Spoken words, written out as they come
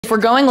If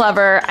we're going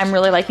lover, I'm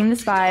really liking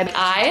this vibe.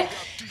 I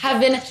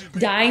have been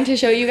dying to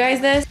show you guys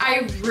this. I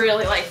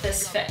really like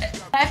this fit.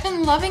 I've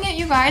been loving it,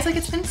 you guys. Like,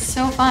 it's been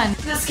so fun.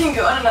 This can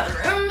go in another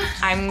room.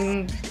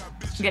 I'm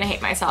gonna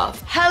hate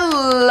myself.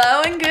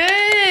 Hello and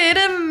good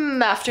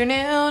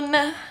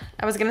afternoon.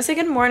 I was gonna say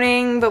good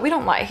morning, but we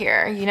don't lie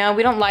here. You know,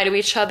 we don't lie to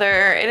each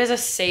other. It is a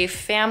safe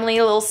family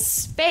little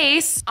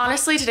space.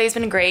 Honestly, today's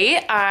been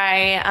great.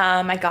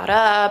 I got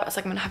up. I was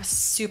like, I'm gonna have a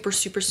super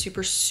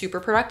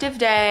productive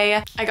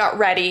day. I got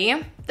ready.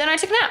 Then I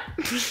took a nap.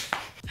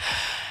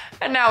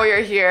 And now we are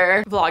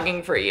here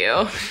vlogging for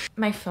you.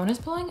 My phone is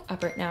blowing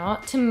up right now.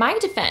 To my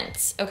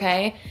defense,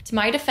 okay? To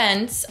my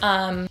defense,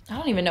 I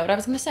don't even know what I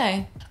was gonna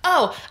say.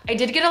 Oh, I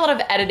did get a lot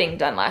of editing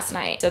done last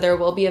night. So there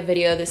will be a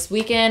video this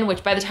weekend,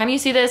 which by the time you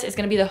see this, is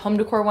gonna be the home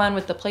decor one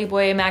with the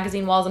Playboy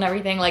magazine walls and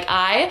everything. Like,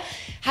 I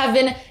have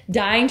been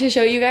dying to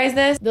show you guys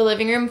this. The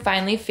living room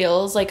finally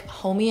feels like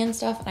homey and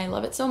stuff, and I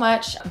love it so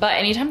much. But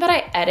anytime that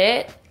I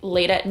edit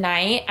late at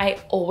night, I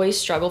always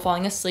struggle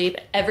falling asleep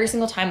every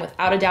single time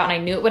without a doubt, and I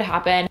knew it would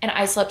happen. And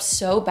I slept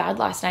so bad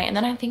last night, and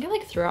then I think I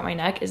like threw out my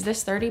neck. Is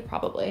this 30?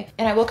 Probably.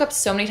 And I woke up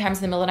so many times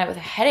in the middle of the night with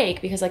a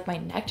headache because like my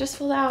neck just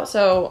filled out.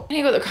 So I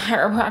need to go to the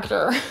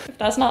chiropractor. If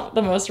that's not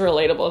the most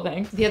relatable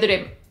thing. The other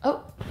day,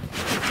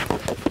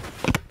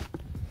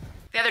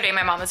 the other day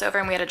my mom was over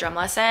and we had a drum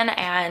lesson,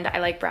 and I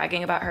like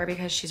bragging about her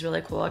because she's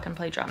really cool. I can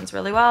play drums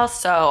really well.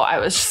 So I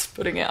was just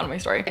putting it on my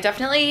story. I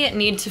definitely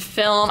need to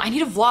film. I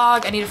need a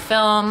vlog. I need to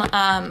film.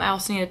 I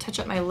also need to touch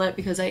up my lip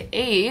because I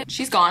ate.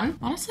 She's gone.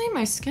 Honestly,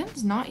 my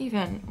skin's not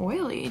even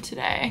oily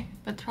today,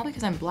 but it's probably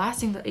because I'm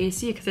blasting the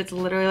AC because it's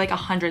literally like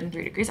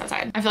 103 degrees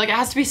outside. I feel like it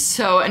has to be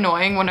so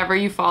annoying whenever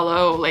you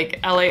follow like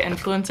LA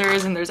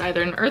influencers and there's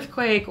either an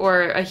earthquake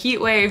or a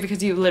heat wave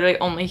because you literally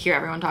only hear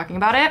everyone talking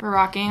about it. We're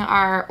rocking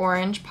our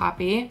orange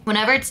poppy.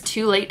 Whenever it's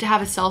too late to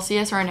have a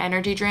Celsius or an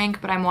energy drink,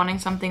 but I'm wanting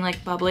something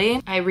like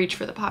bubbly, I reach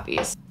for the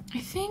poppies. I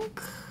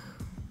think,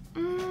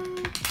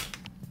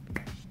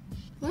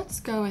 let's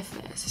go with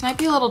this. This might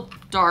be a little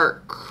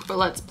dark, but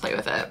let's play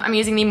with it. I'm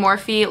using the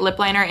Morphe lip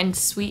liner in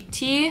Sweet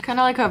Tea, kind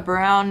of like a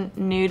brown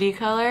nudie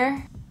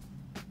color.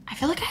 I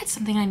feel like I had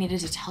something I needed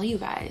to tell you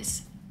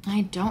guys.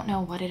 I don't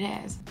know what it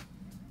is.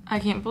 I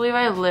can't believe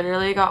I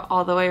literally got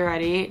all the way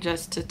ready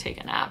just to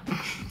take a nap.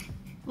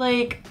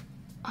 Like,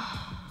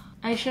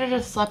 I should have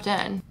just slept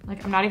in.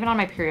 Like, I'm not even on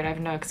my period. I have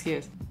no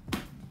excuse.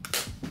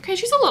 Okay,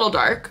 she's a little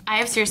dark. I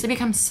have seriously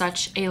become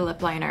such a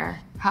lip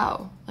liner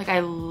hoe. Like, I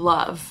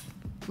love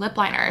lip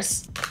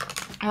liners.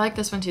 I like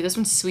this one too. This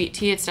one's Sweet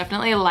Tea. It's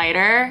definitely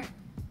lighter.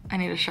 I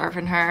need to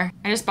sharpen her.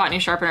 I just bought new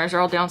sharpeners. They're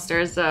all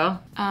downstairs though.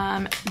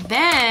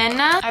 Then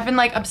I've been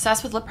like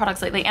obsessed with lip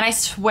products lately, and I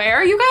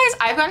swear, you guys,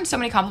 I've gotten so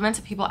many compliments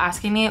of people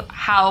asking me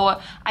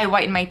how I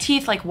whiten my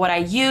teeth, like what I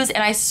use,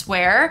 and I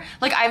swear,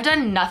 like I've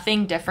done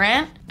nothing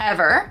different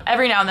ever.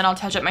 Every now and then I'll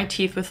touch up my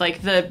teeth with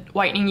like the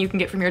whitening you can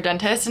get from your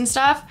dentist and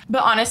stuff,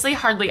 but honestly,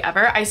 hardly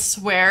ever. I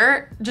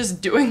swear,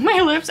 just doing my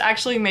lips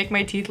actually make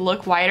my teeth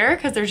look whiter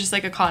because there's just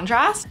like a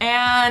contrast.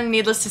 And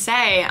needless to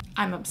say,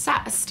 I'm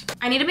obsessed.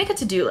 I need to make a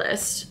to-do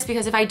list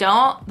because if I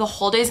don't, the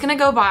whole day's gonna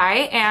go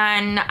by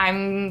and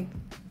I'm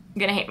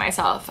gonna hate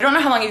myself. I don't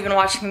know how long you've been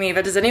watching me,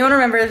 but does anyone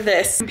remember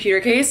this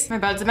computer case? My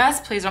bed's a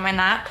mess, please don't mind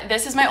that.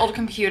 This is my old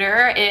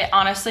computer. It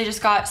honestly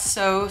just got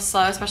so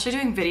slow, especially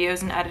doing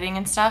videos and editing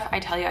and stuff. I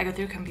tell you, I go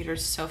through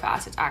computers so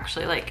fast. It's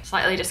actually like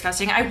slightly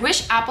disgusting. I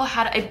wish Apple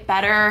had a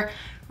better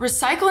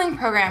recycling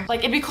program. Like,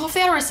 it'd be cool if they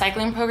had a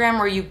recycling program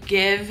where you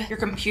give your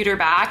computer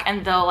back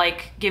and they'll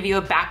like give you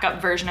a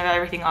backup version of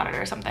everything on it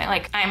or something.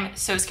 Like, I'm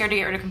so scared to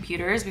get rid of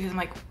computers because I'm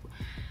like,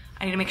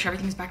 I need to make sure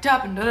everything's backed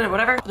up and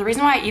whatever. The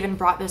reason why I even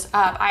brought this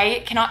up,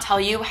 I cannot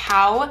tell you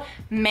how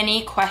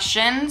many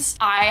questions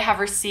I have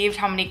received,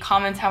 how many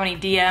comments, how many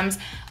DMs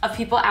of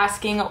people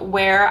asking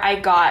where I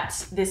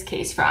got this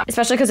case from.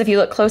 Especially because if you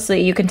look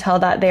closely, you can tell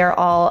that they are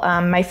all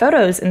my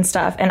photos and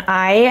stuff. And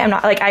I am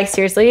not, like, I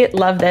seriously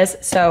love this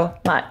so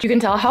much. You can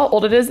tell how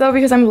old it is though,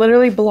 because I'm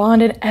literally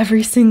blonde in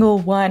every single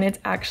one. It's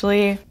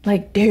actually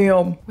like,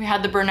 damn. We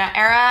had the brunette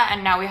era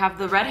and now we have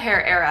the red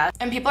hair era.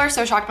 And people are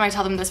so shocked when I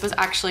tell them this was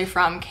actually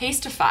from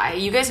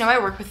Casetify. You guys know I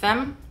work with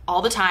them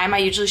all the time. I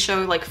usually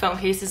show like phone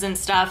cases and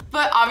stuff,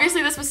 but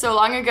obviously this was so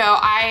long ago.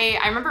 I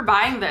remember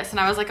buying this and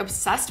I was like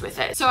obsessed with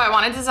it. So I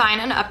want to design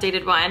an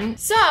updated one.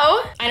 So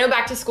I know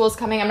back to school is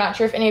coming. I'm not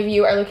sure if any of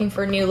you are looking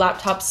for new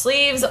laptop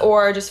sleeves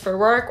or just for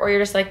work, or you're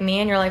just like me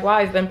and you're like, wow,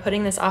 I've been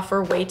putting this off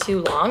for way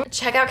too long.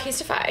 Check out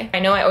Casetify. I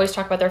know I always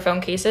talk about their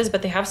phone cases,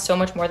 but they have so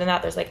much more than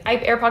that. There's like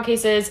AirPod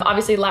cases,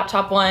 obviously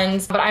laptop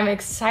ones, but I'm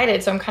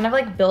excited. So I'm kind of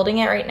like building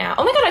it right now.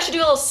 Oh my God, I should do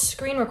a little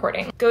screen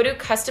recording. Go to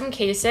custom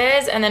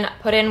cases and then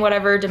put in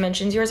whatever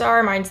dimensions yours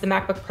are. Mine's the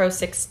MacBook Pro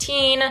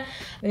 16.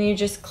 Then you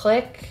just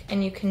click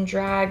and you can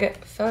drag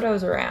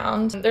photos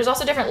around. There's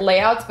also different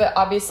layouts, but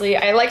obviously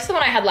I liked the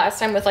one I had last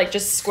time with like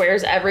just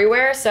squares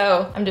everywhere.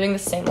 So I'm doing the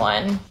same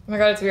one. Oh my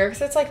God, it's weird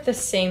because it's like the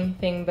same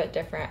thing, but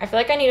different. I feel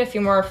like I need a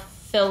few more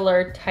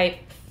filler type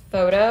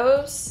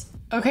photos.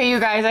 Okay, you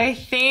guys, I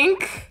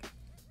think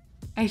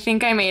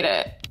I made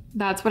it.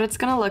 That's what it's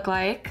gonna look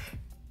like.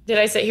 Did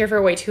I sit here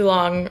for way too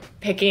long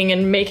picking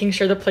and making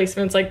sure the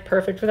placement's like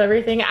perfect with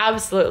everything?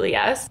 Absolutely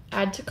yes.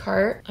 Add to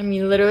cart. I'm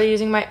literally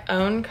using my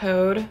own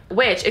code,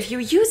 which if you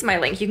use my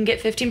link, you can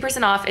get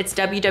 15% off. It's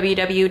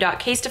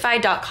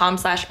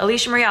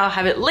www.casetify.com/AlishaMarie. I'll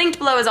have it linked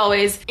below as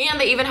always. And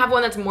they even have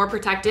one that's more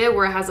protective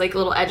where it has like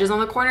little edges on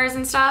the corners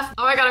and stuff.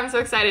 Oh my God, I'm so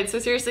excited. So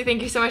seriously,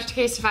 thank you so much to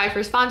Casetify for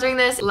sponsoring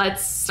this.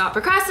 Let's stop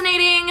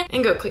procrastinating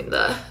and go clean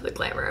the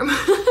glam room.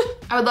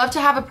 I would love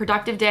to have a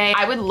productive day.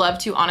 I would love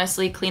to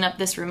honestly clean up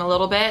this room a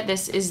little bit.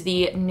 This is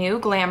the new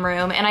glam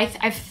room. And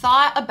I've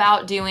thought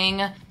about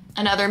doing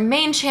another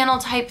main channel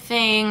type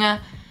thing,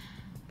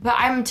 but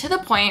I'm to the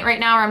point right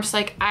now where I'm just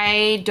like,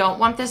 I don't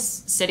want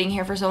this sitting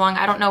here for so long.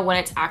 I don't know when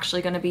it's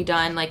actually gonna be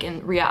done. Like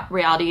in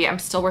reality, I'm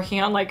still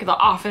working on like the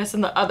office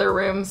and the other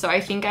room. So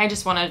I think I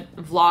just wanna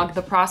vlog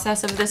the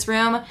process of this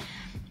room.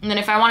 And then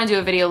if I wanna do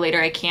a video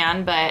later, I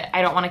can, but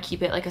I don't wanna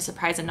keep it like a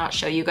surprise and not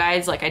show you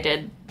guys like I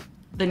did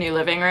the new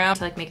living room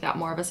to like make that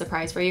more of a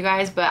surprise for you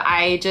guys. But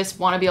I just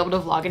want to be able to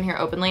vlog in here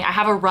openly. I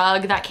have a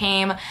rug that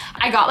came.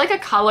 I got like a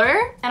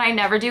color, and I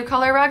never do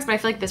color rugs, but I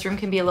feel like this room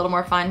can be a little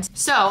more fun.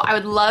 So I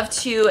would love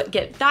to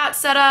get that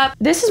set up.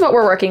 This is what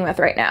we're working with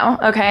right now,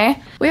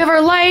 okay? We have our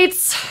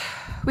lights.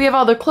 We have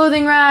all the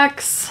clothing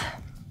racks.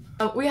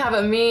 We have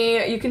a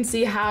me. You can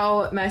see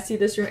how messy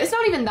this room is. It's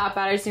not even that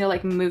bad. I just need to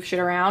like move shit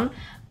around.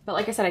 But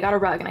like I said, I got a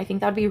rug, and I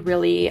think that'd be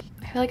really,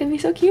 I feel like it'd be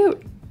so cute.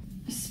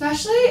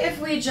 Especially if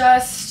we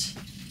just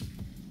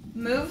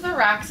move the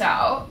racks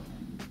out.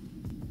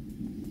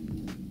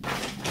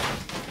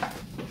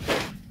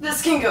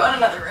 This can go in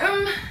another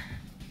room.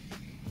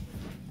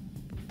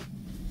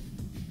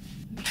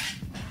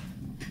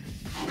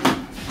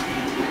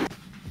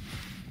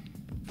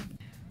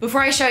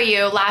 Before I show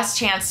you, last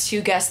chance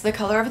to guess the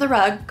color of the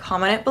rug,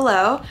 comment it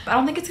below. I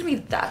don't think it's gonna be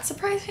that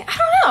surprising. I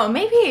don't know,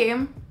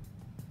 maybe.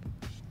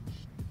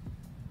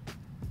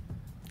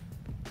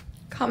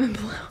 Comment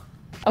below.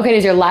 Okay, it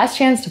is your last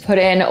chance to put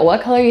in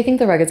what color you think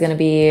the rug is gonna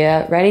be.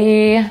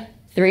 Ready?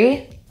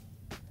 3,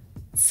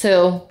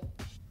 2,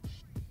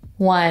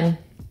 1.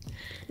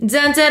 Dun,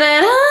 dun, dun,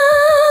 dun.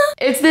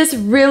 It's this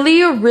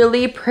really,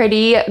 really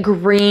pretty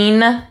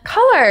green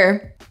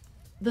color.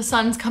 The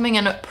sun's coming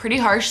in pretty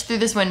harsh through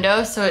this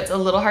window, so it's a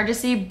little hard to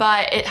see,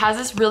 but it has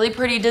this really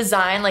pretty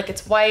design. Like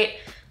it's white,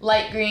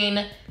 light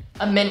green,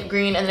 a mint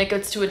green, and then it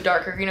goes to a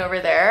darker green over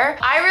there.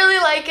 I really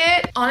like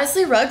it.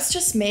 Honestly, rugs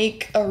just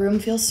make a room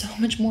feel so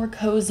much more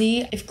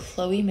cozy. If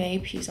Chloe May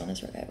pees on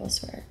this rug, I will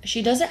swear.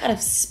 She does it out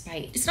of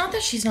spite. It's not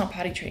that she's not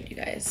potty trained, you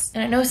guys.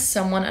 And I know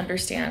someone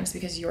understands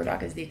because your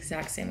dog is the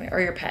exact same way,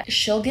 or your pet.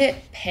 She'll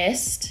get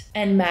pissed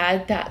and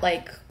mad that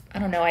like, I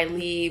don't know, I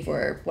leave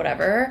or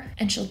whatever,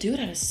 and she'll do it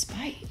out of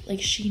spite.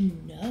 Like she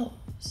knows.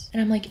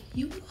 And I'm like,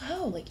 you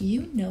know, like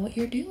you know what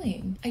you're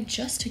doing. I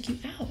just took you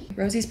out.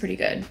 Rosie's pretty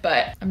good,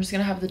 but I'm just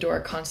gonna have the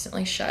door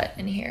constantly shut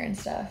in here and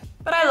stuff.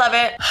 But I love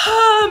it.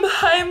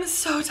 I'm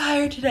so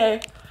tired today.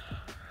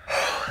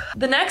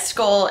 The next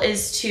goal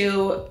is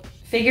to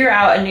figure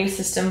out a new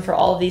system for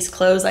all of these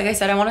clothes. Like I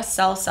said, I wanna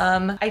sell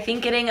some. I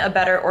think getting a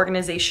better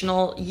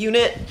organizational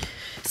unit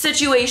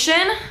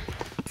situation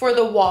for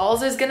the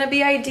walls is gonna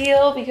be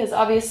ideal because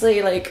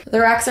obviously like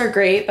the racks are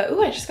great, but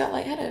ooh, I just got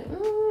lightheaded.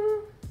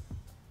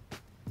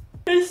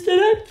 I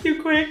stood up too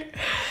quick.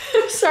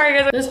 I'm sorry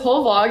guys. This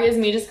whole vlog is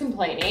me just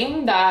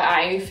complaining that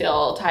I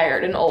feel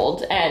tired and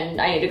old and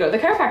I need to go to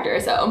the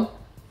chiropractor, so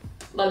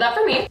love that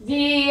for me.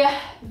 The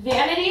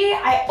vanity,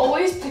 I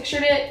always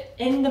pictured it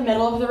in the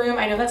middle of the room.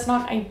 I know that's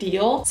not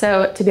ideal.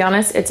 So to be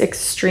honest, it's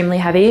extremely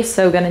heavy,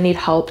 so gonna need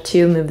help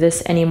to move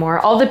this anymore.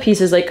 All the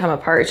pieces like come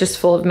apart. It's just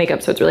full of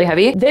makeup, so it's really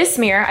heavy. This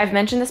mirror, I've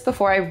mentioned this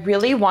before, I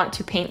really want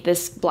to paint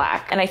this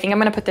black, and I think I'm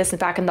gonna put this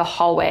back in the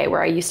hallway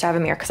where I used to have a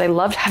mirror because I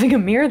loved having a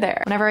mirror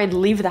there whenever I'd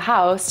leave the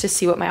house to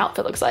see what my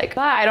outfit looks like.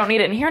 But I don't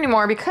need it in here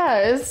anymore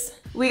because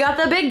we got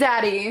the Big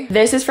Daddy.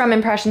 This is from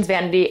Impressions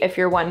Vanity, if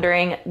you're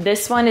wondering.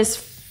 This one is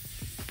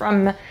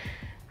from, I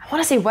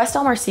wanna say West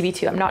Elm or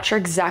CB2. I'm not sure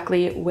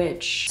exactly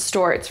which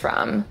store it's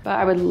from, but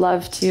I would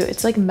love to.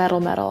 It's like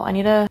metal. I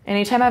need a,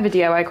 anytime I have a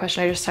DIY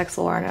question, I just text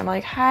Lauren. I'm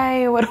like,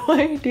 hi, what do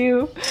I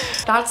do?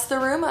 That's the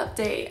room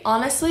update.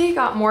 Honestly,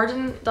 got more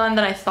done than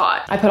I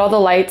thought. I put all the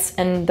lights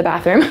in the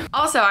bathroom.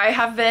 Also, I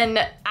have been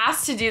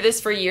asked to do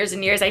this for years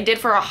and years. I did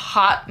for a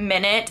hot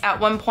minute at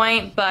one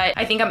point, but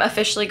I think I'm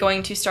officially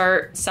going to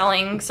start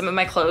selling some of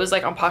my clothes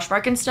like on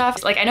Poshmark and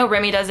stuff. Like I know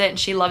Remy does it and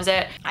she loves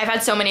it. I've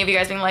had so many of you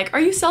guys being like, are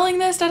you selling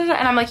this? Da, da, da.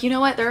 And I'm like, you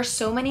know what? There are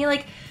so many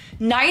like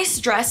nice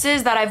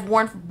dresses that I've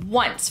worn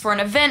once for an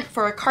event,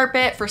 for a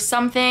carpet, for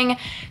something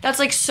that's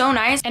like so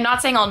nice. And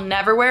not saying I'll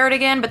never wear it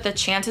again, but the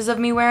chances of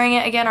me wearing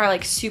it again are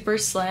like super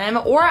slim.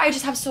 Or I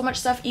just have so much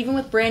stuff, even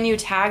with brand new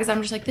tags,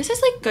 I'm just like, this is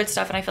like good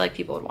stuff and I feel like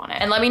people would want it.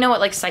 And let me know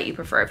what like site you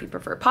prefer. If you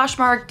prefer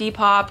Poshmark,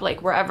 Depop,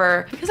 like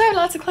wherever, because I have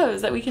lots of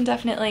clothes that we can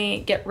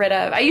definitely get rid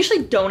of. I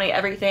usually donate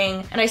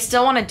everything and I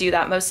still want to do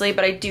that mostly,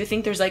 but I do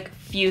think there's like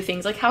few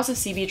things like House of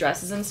CB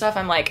dresses and stuff.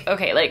 I'm like,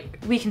 okay, like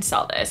we can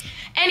sell this.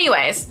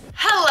 Anyways,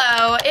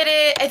 hello.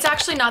 It's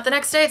actually not the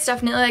next day. It's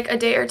definitely like a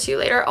day or two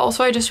later.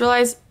 Also, I just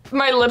realized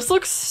my lips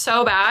look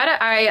so bad.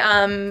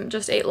 I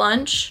just ate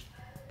lunch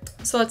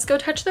So let's go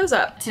touch those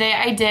up. Today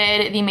I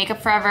did the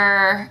Makeup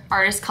Forever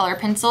Artist Color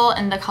Pencil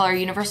in the color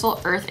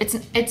Universal Earth.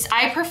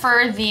 I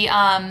prefer the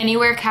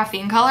Anywhere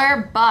Caffeine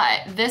color,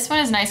 but this one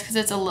is nice because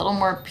it's a little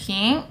more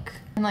pink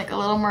and like a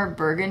little more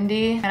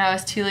burgundy. And I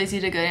was too lazy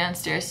to go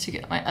downstairs to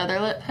get my other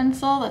lip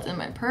pencil that's in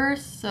my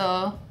purse,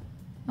 so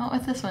I went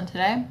with this one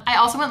today. I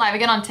also went live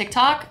again on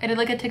TikTok. I did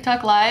like a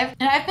TikTok live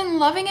and I've been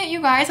loving it,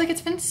 you guys. Like,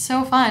 it's been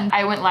so fun.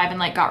 I went live and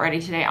like got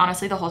ready today.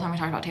 Honestly, the whole time I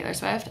talked about Taylor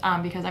Swift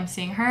because I'm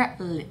seeing her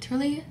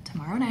literally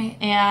tomorrow night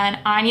and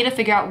I need to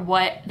figure out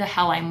what the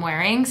hell I'm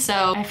wearing.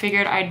 So I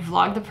figured I'd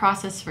vlog the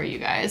process for you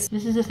guys.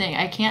 This is the thing.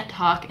 I can't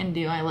talk and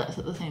do my lips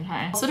at the same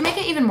time. So to make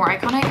it even more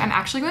iconic, I'm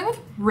actually going with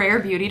Rare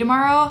Beauty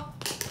tomorrow.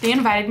 They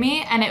invited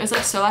me and it was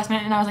like so last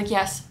minute and I was like,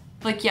 yes.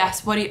 Like,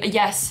 yes, what do you,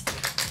 yes.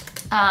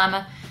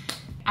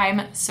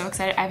 I'm so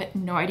excited. I have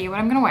no idea what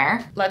I'm gonna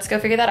wear. Let's go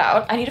figure that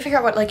out. I need to figure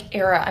out what like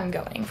era I'm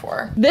going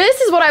for. This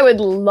is what I would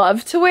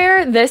love to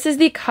wear. This is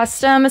the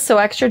custom So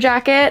Extra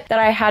jacket that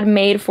I had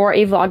made for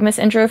a Vlogmas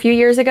intro a few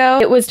years ago.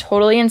 It was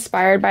totally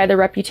inspired by the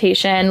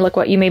Reputation Look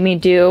What You Made Me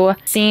Do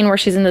scene where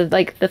she's in the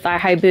like the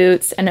thigh-high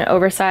boots and an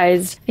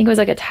oversized, I think it was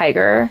like a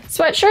tiger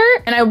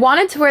sweatshirt. And I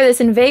wanted to wear this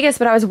in Vegas,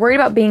 but I was worried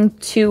about being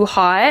too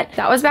hot.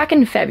 That was back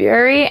in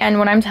February. And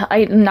when I'm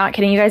not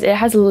kidding you guys, it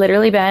has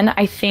literally been,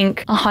 I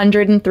think,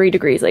 103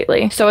 degrees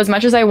lately. So as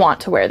much as I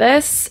want to wear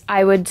this,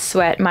 I would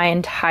sweat my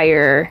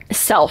entire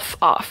self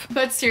off.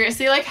 But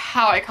seriously, like,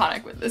 how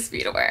iconic would this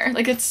be to wear?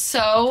 Like, it's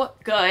so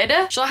good.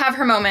 She'll have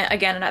her moment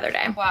again another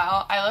day.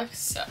 Wow, I look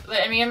so,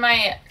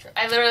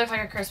 I literally look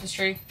like a Christmas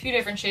tree. A few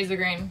different shades of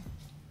green.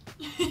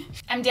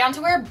 I'm down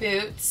to wear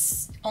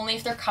boots, only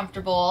if they're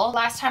comfortable.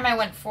 Last time I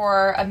went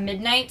for a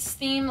Midnights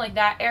theme, like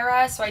that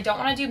era, so I don't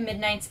want to do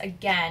Midnights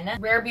again.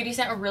 Rare Beauty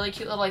sent a really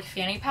cute little like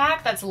fanny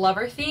pack that's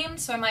Lover themed,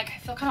 so I'm like, I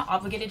feel kind of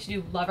obligated to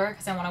do Lover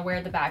because I want to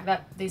wear the bag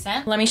that they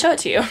sent. Let me show it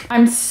to you.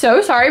 I'm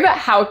so sorry, but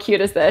how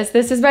cute is this?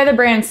 This is by the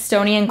brand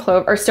Stony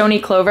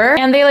Clover,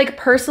 and they like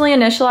personally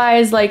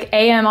initialized like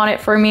AM on it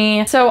for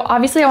me. So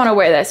obviously I want to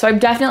wear this. So I'm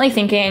definitely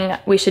thinking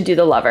we should do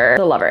the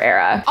Lover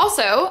era.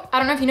 Also, I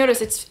don't know if you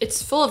noticed,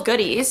 it's full of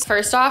goodies.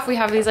 First off, we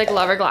have these like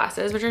Lover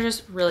glasses, which are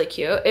just really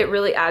cute. It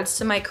really adds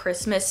to my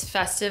Christmas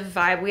festive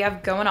vibe we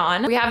have going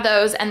on. We have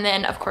those, and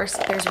then of course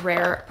there's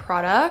Rare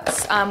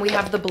products. We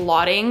have the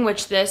blotting,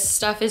 which this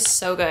stuff is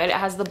so good. It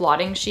has the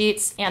blotting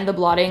sheets and the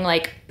blotting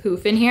like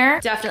poof in here.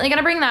 Definitely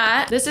gonna bring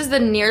that. This is the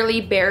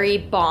Nearly Berry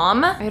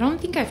Balm. I don't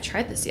think I've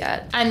tried this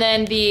yet. And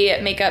then the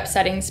makeup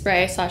setting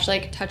spray slash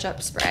like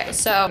touch-up spray.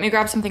 So let me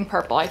grab something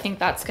purple. I think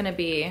that's the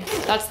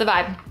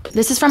vibe.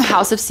 This is from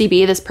House of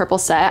CB, this purple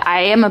set.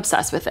 I am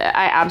obsessed with it.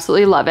 I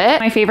absolutely love it.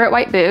 My favorite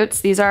white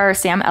boots. These are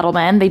Sam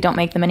Edelman. They don't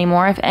make them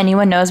anymore. If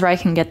anyone knows where I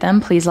can get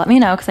them, please let me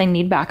know because I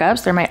need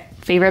backups. They're my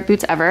favorite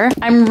boots ever.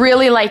 I'm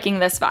really liking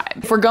this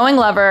vibe. If we're going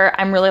Lover,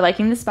 I'm really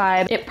liking this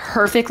vibe. It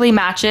perfectly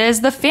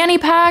matches the fanny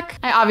pack.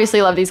 I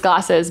obviously love these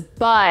glasses,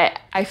 but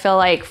I feel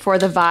like for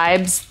the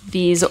vibes,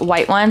 these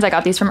white ones, I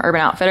got these from Urban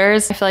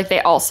Outfitters. I feel like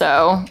they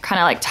also kind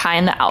of like tie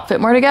in the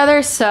outfit more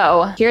together.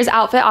 So here's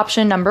outfit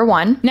option number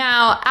 1.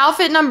 Now,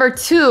 outfit number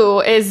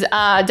 2 is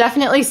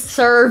definitely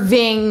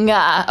serving,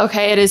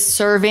 okay, it is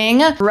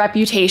serving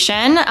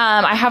Reputation.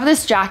 I have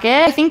this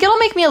jacket. I think it'll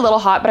make me a little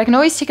hot, but I can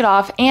always take it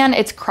off, and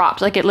it's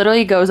cropped. Like, it literally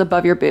goes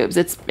above your boobs.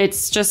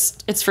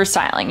 It's for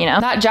styling, you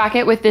know? That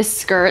jacket with this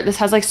skirt, this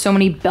has like so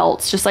many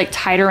belts just like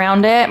tied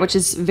around it, which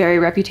is very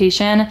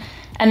Reputation.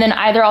 And then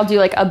either I'll do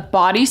like a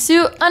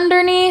bodysuit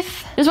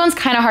underneath. This one's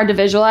kind of hard to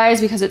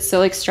visualize because it's so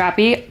like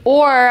strappy,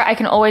 or I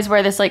can always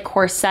wear this like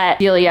corset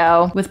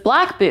dealio with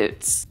black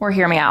boots, or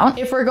hear me out.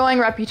 If we're going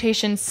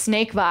Reputation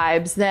snake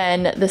vibes,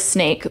 then the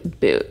snake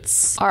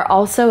boots are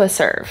also a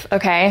serve,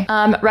 okay?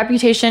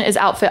 Reputation is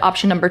outfit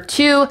option number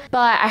 2,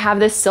 but I have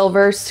this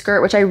silver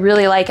skirt, which I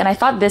really like, and I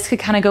thought this could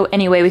kind of go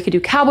any way. We could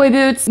do cowboy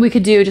boots, we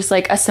could do just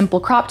like a simple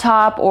crop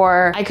top,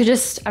 or I could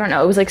just, I don't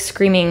know, it was like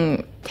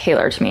screaming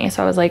Taylor to me.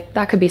 So I was like,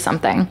 that could be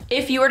something.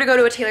 If you were to go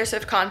to a Taylor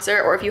Swift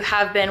concert, or if you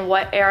have been,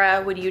 what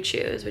era would you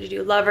choose? Would you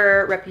do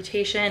Lover,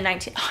 Reputation,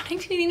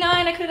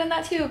 1989? I could have done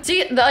that too.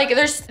 See, like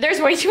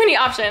there's way too many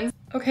options.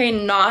 Okay,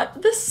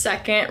 not the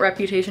second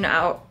Reputation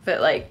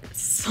outfit, like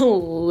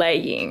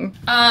slaying.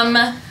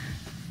 Part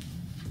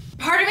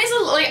of me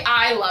is like,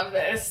 I love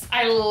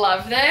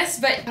this,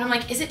 but I'm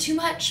like, is it too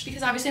much?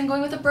 Because obviously I'm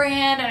going with a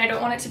brand and I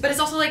don't want it to, but it's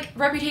also like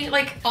Reputation,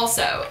 like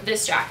also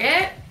this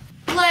jacket,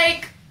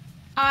 like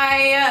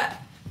I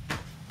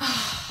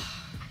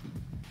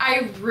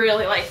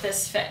really like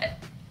this fit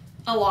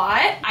a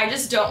lot. I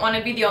just don't want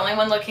to be the only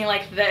one looking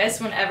like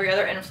this when every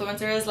other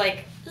influencer is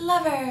like,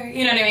 Lover,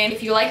 you know what I mean?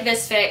 If you like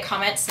this fit,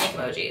 comment snake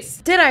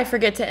emojis. Did I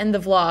forget to end the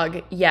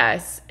vlog?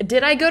 Yes.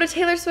 Did I go to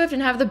Taylor Swift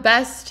and have the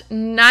best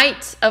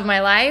night of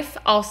my life?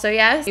 Also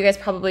yes. You guys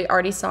probably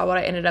already saw what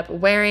I ended up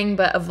wearing,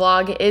 but a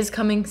vlog is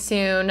coming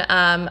soon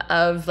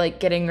of like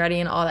getting ready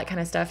and all that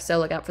kind of stuff, so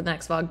look out for the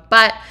next vlog.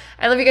 But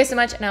I love you guys so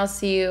much, and I'll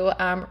see you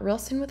real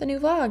soon with a new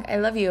vlog. I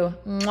love you.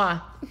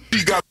 Mwah.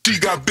 She got bitches, she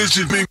got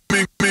bitches,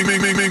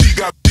 she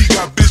got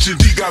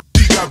bitches, she got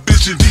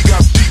bitches.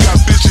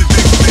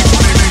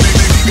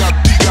 He got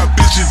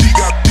bitches, he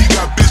got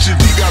bitches,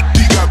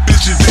 he got